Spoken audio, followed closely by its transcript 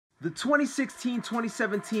The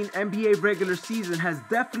 2016-2017 NBA regular season has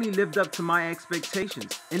definitely lived up to my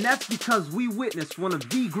expectations, and that's because we witnessed one of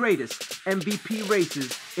the greatest MVP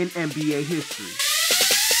races in NBA history.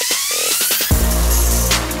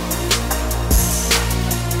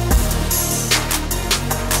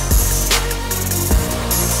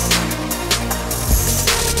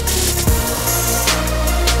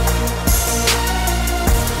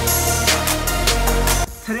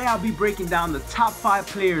 Today I'll be breaking down the top 5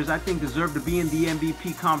 players I think deserve to be in the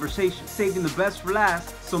MVP conversation, saving the best for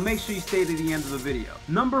last, so make sure you stay to the end of the video.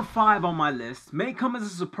 Number 5 on my list may come as a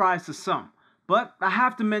surprise to some, but I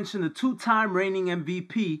have to mention the 2-time reigning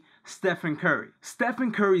MVP, Stephen Curry.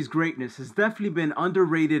 Stephen Curry's greatness has definitely been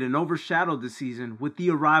underrated and overshadowed this season with the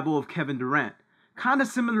arrival of Kevin Durant. Kinda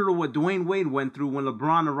similar to what Dwayne Wade went through when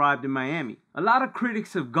LeBron arrived in Miami. A lot of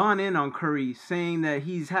critics have gone in on Curry, saying that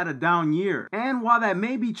he's had a down year. And while that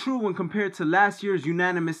may be true when compared to last year's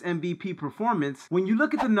unanimous MVP performance, when you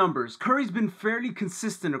look at the numbers, Curry's been fairly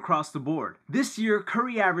consistent across the board. This year,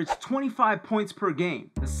 Curry averaged 25 points per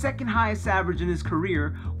game, the second highest average in his career,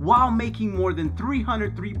 while making more than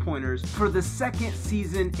 300 three-pointers for the second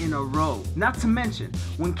season in a row. Not to mention,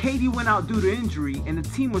 when KD went out due to injury and the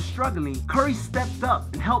team was struggling, Curry stepped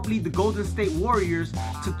up and helped lead the Golden State Warriors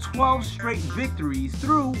to 12 straight victories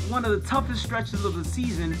through one of the toughest stretches of the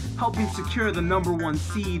season, helping secure the #1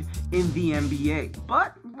 seed in the NBA.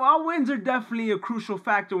 But while wins are definitely a crucial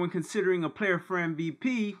factor when considering a player for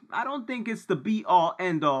MVP, I don't think it's the be-all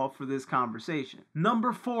end-all for this conversation.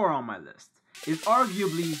 Number 4 on my list is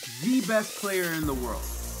arguably the best player in the world,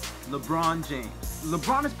 LeBron James.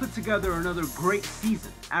 LeBron has put together another great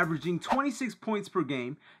season, averaging 26 points per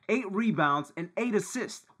game, 8 rebounds, and 8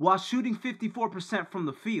 assists, while shooting 54% from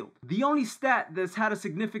the field. The only stat that's had a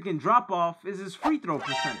significant drop-off is his free throw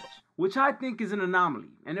percentage, which I think is an anomaly,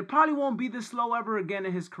 and it probably won't be this low ever again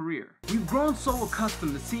in his career. We've grown so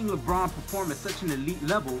accustomed to seeing LeBron perform at such an elite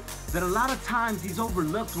level that a lot of times he's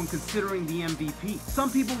overlooked when considering the MVP.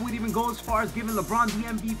 Some people would even go as far as giving LeBron the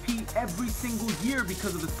MVP every single year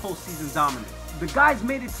because of his postseason dominance. The guy's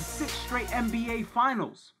made it to 6 straight NBA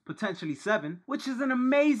finals, potentially 7, which is an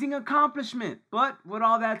amazing accomplishment. But with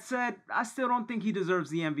all that said, I still don't think he deserves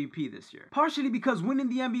the MVP this year. Partially because winning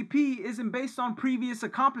the MVP isn't based on previous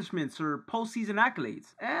accomplishments or postseason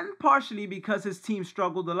accolades, and partially because his team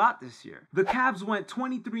struggled a lot this year. The Cavs went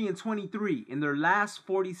 23-23 in their last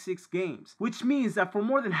 46 games, which means that for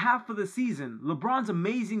more than half of the season, LeBron's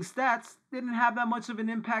amazing stats didn't have that much of an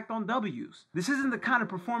impact on W's. This isn't the kind of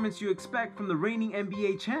performance you expect from the reigning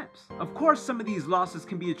NBA champs. Of course, some of these losses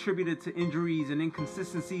can be attributed to injuries and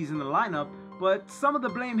inconsistencies in the lineup, but some of the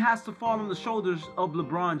blame has to fall on the shoulders of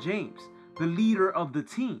LeBron James, the leader of the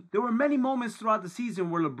team. There were many moments throughout the season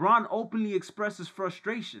where LeBron openly expressed his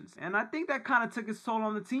frustrations, and I think that kind of took its toll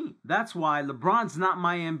on the team. That's why LeBron's not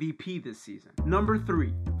my MVP this season. Number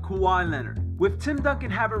 3, Kawhi Leonard. With Tim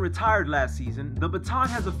Duncan having retired last season, the baton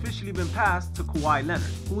has officially been passed to Kawhi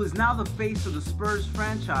Leonard, who is now the face of the Spurs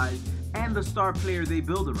franchise and the star player they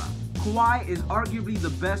build around. Kawhi is arguably the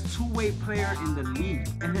best two-way player in the league,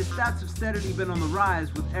 and his stats have steadily been on the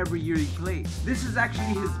rise with every year he plays. This is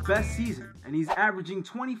actually his best season, and he's averaging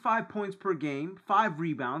 25 points per game, 5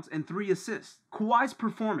 rebounds, and 3 assists. Kawhi's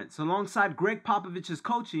performance, alongside Greg Popovich's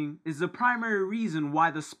coaching, is the primary reason why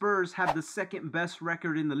the Spurs have the second best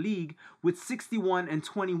record in the league with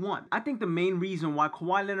 61-21. I think the main reason why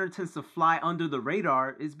Kawhi Leonard tends to fly under the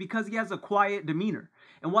radar is because he has a quiet demeanor.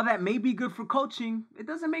 And while that may be good for coaching, it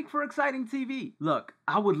doesn't make for exciting TV. Look,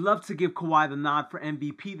 I would love to give Kawhi the nod for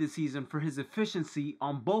MVP this season for his efficiency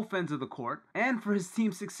on both ends of the court and for his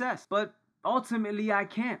team's success, but ultimately I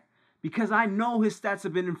can't, because I know his stats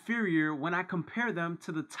have been inferior when I compare them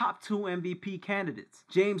to the top 2 MVP candidates,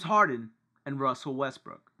 James Harden and Russell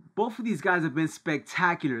Westbrook. Both of these guys have been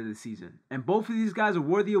spectacular this season, and both of these guys are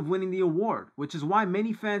worthy of winning the award, which is why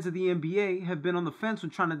many fans of the NBA have been on the fence when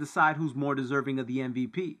trying to decide who's more deserving of the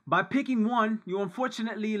MVP. By picking one, you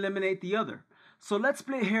unfortunately eliminate the other. So let's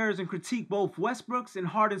split hairs and critique both Westbrook's and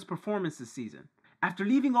Harden's performance this season. After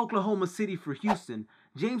leaving Oklahoma City for Houston,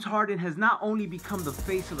 James Harden has not only become the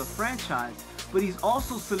face of the franchise, but he's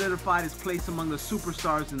also solidified his place among the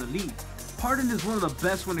superstars in the league. Harden is one of the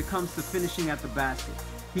best when it comes to finishing at the basket.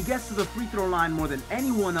 He gets to the free throw line more than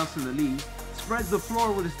anyone else in the league, spreads the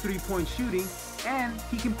floor with his 3-point shooting, and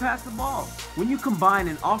he can pass the ball. When you combine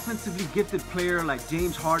an offensively gifted player like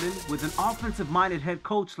James Harden with an offensive-minded head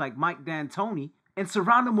coach like Mike D'Antoni, and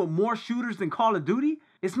surround him with more shooters than Call of Duty,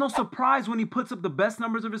 it's no surprise when he puts up the best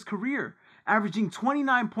numbers of his career, averaging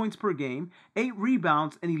 29 points per game, 8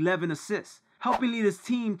 rebounds, and 11 assists, helping lead his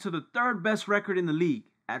team to the 3rd best record in the league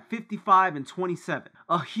at 55-27.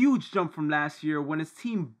 A huge jump from last year when his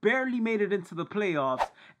team barely made it into the playoffs,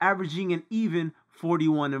 averaging an even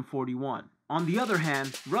 41-41. On the other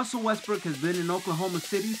hand, Russell Westbrook has been in Oklahoma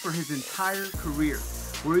City for his entire career,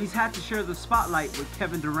 where he's had to share the spotlight with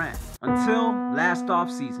Kevin Durant, until last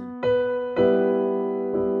offseason.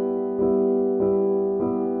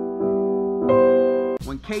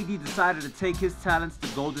 When KD decided to take his talents to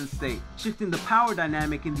Golden State, shifting the power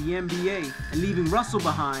dynamic in the NBA and leaving Russell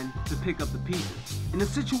behind to pick up the pieces. In a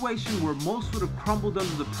situation where most would have crumbled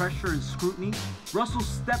under the pressure and scrutiny, Russell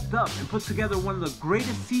stepped up and put together one of the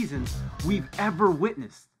greatest seasons we've ever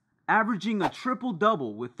witnessed, averaging a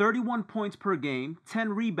triple-double with 31 points per game,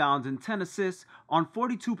 10 rebounds, and 10 assists on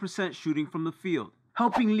 42% shooting from the field,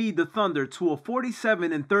 helping lead the Thunder to a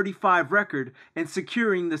 47-35 record and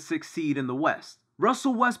securing the 6th seed in the West.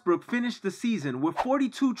 Russell Westbrook finished the season with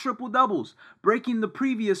 42 triple-doubles, breaking the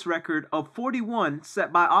previous record of 41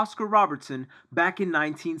 set by Oscar Robertson back in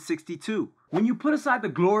 1962. When you put aside the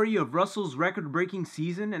glory of Russell's record-breaking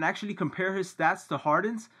season and actually compare his stats to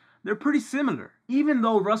Harden's, they're pretty similar. Even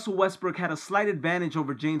though Russell Westbrook had a slight advantage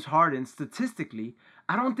over James Harden statistically,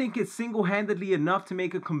 I don't think it's single-handedly enough to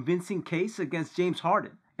make a convincing case against James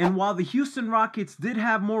Harden. And while the Houston Rockets did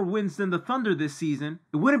have more wins than the Thunder this season,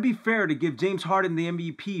 it wouldn't be fair to give James Harden the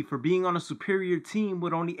MVP for being on a superior team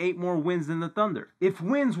with only 8 more wins than the Thunder. If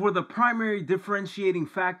wins were the primary differentiating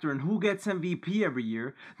factor in who gets MVP every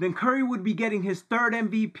year, then Curry would be getting his 3rd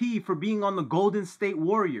MVP for being on the Golden State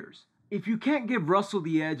Warriors. If you can't give Russell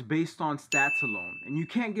the edge based on stats alone, and you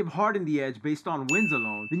can't give Harden the edge based on wins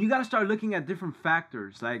alone, then you gotta start looking at different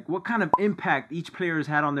factors, like what kind of impact each player has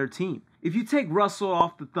had on their team. If you take Russell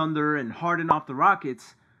off the Thunder and Harden off the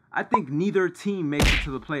Rockets, I think neither team makes it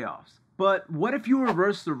to the playoffs. But what if you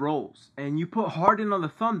reverse the roles, and you put Harden on the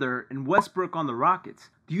Thunder and Westbrook on the Rockets?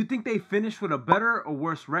 Do you think they finish with a better or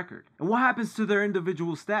worse record? And what happens to their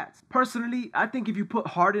individual stats? Personally, I think if you put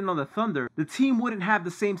Harden on the Thunder, the team wouldn't have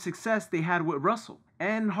the same success they had with Russell.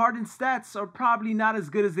 And Harden's stats are probably not as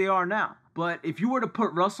good as they are now. But if you were to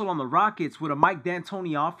put Russell on the Rockets with a Mike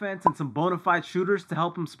D'Antoni offense and some bona fide shooters to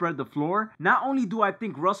help him spread the floor, not only do I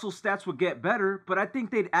think Russell's stats would get better, but I think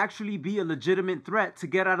they'd actually be a legitimate threat to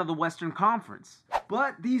get out of the Western Conference.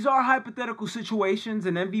 But these are hypothetical situations,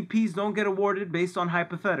 and MVPs don't get awarded based on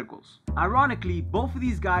hypotheticals. Ironically, both of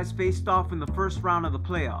these guys faced off in the first round of the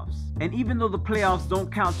playoffs. And even though the playoffs don't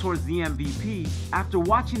count towards the MVP, after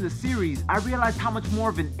watching the series, I realized how much more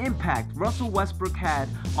of an impact Russell Westbrook had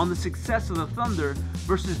on the success of the Thunder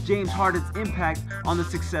versus James Harden's impact on the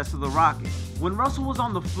success of the Rockets. When Russell was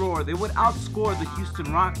on the floor, they would outscore the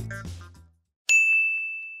Houston Rockets.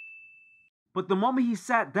 But the moment he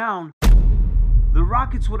sat down, the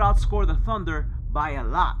Rockets would outscore the Thunder by a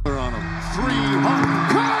lot. On him.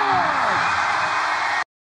 300.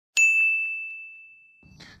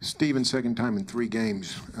 Steven, second time in 3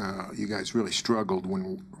 games, you guys really struggled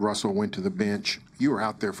when Russell went to the bench. You were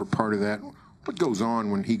out there for part of that. What goes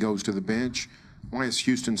on when he goes to the bench? Why is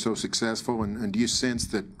Houston so successful? And do you sense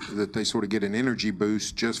that they sort of get an energy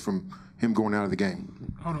boost just from him going out of the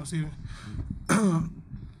game? Hold on, Steven.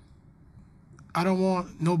 I don't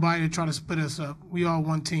want nobody to try to split us up. We all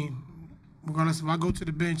one team. Regardless if I go to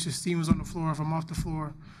the bench, if Steven's on the floor, if I'm off the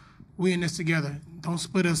floor, we in this together. Don't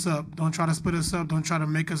split us up. Don't try to split us up. Don't try to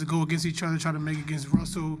make us go against each other. Try to make it against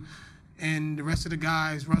Russell and the rest of the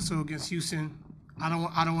guys. Russell against Houston. I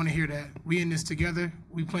don't want to hear that. We in this together.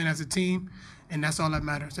 We playing as a team, and that's all that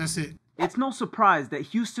matters. That's it. It's no surprise that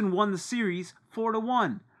Houston won the series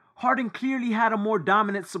 4-1. Harden clearly had a more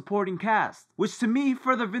dominant supporting cast, which to me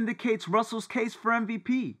further vindicates Russell's case for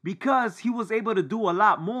MVP, because he was able to do a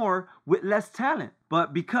lot more with less talent.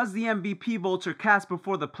 But because the MVP votes are cast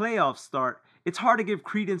before the playoffs start, it's hard to give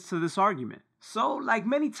credence to this argument. So, like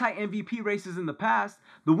many tight MVP races in the past,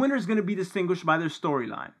 the winner is going to be distinguished by their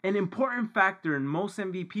storyline, an important factor in most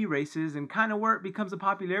MVP races and kind of where it becomes a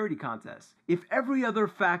popularity contest. If every other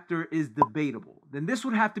factor is debatable, then this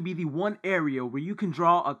would have to be the one area where you can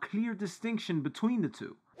draw a clear distinction between the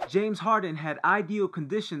two. James Harden had ideal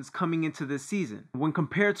conditions coming into this season when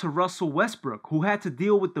compared to Russell Westbrook, who had to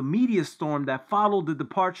deal with the media storm that followed the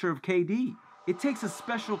departure of KD. It takes a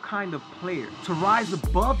special kind of player to rise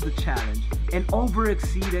above the challenge and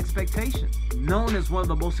over-exceed expectations. Known as one of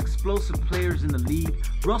the most explosive players in the league,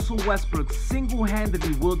 Russell Westbrook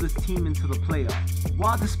single-handedly willed his team into the playoffs,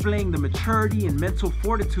 while displaying the maturity and mental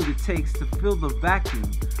fortitude it takes to fill the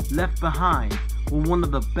vacuum left behind when one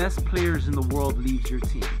of the best players in the world leaves your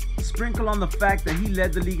team. Sprinkle on the fact that he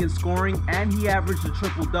led the league in scoring and he averaged a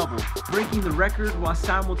triple-double, breaking the record while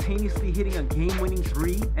simultaneously hitting a game-winning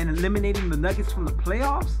 3 and eliminating the Nuggets from the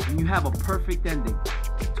playoffs, and you have a perfect ending.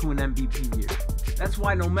 to an MVP year. That's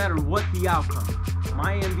why no matter what the outcome,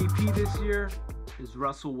 my MVP this year is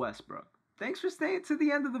Russell Westbrook. Thanks for staying to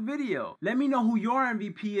the end of the video. Let me know who your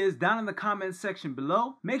MVP is down in the comments section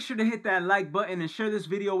below. Make sure to hit that like button and share this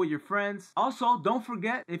video with your friends. Also, don't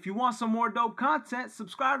forget, if you want some more dope content,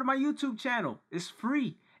 subscribe to my YouTube channel. It's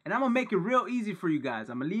free, and I'm gonna make it real easy for you guys.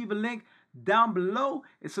 I'm gonna leave a link down below.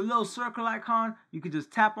 It's a little circle icon. You can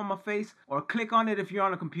just tap on my face or click on it if you're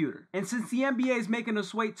on a computer. And since the NBA is making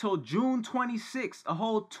us wait till June 26th, a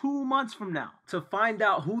whole 2 months from now, to find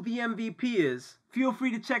out who the MVP is, feel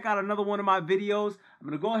free to check out another one of my videos. I'm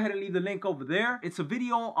going to go ahead and leave the link over there. It's a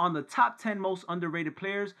video on the top 10 most underrated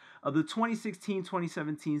players of the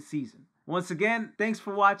 2016-2017 season. Once again, thanks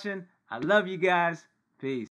for watching. I love you guys. Peace.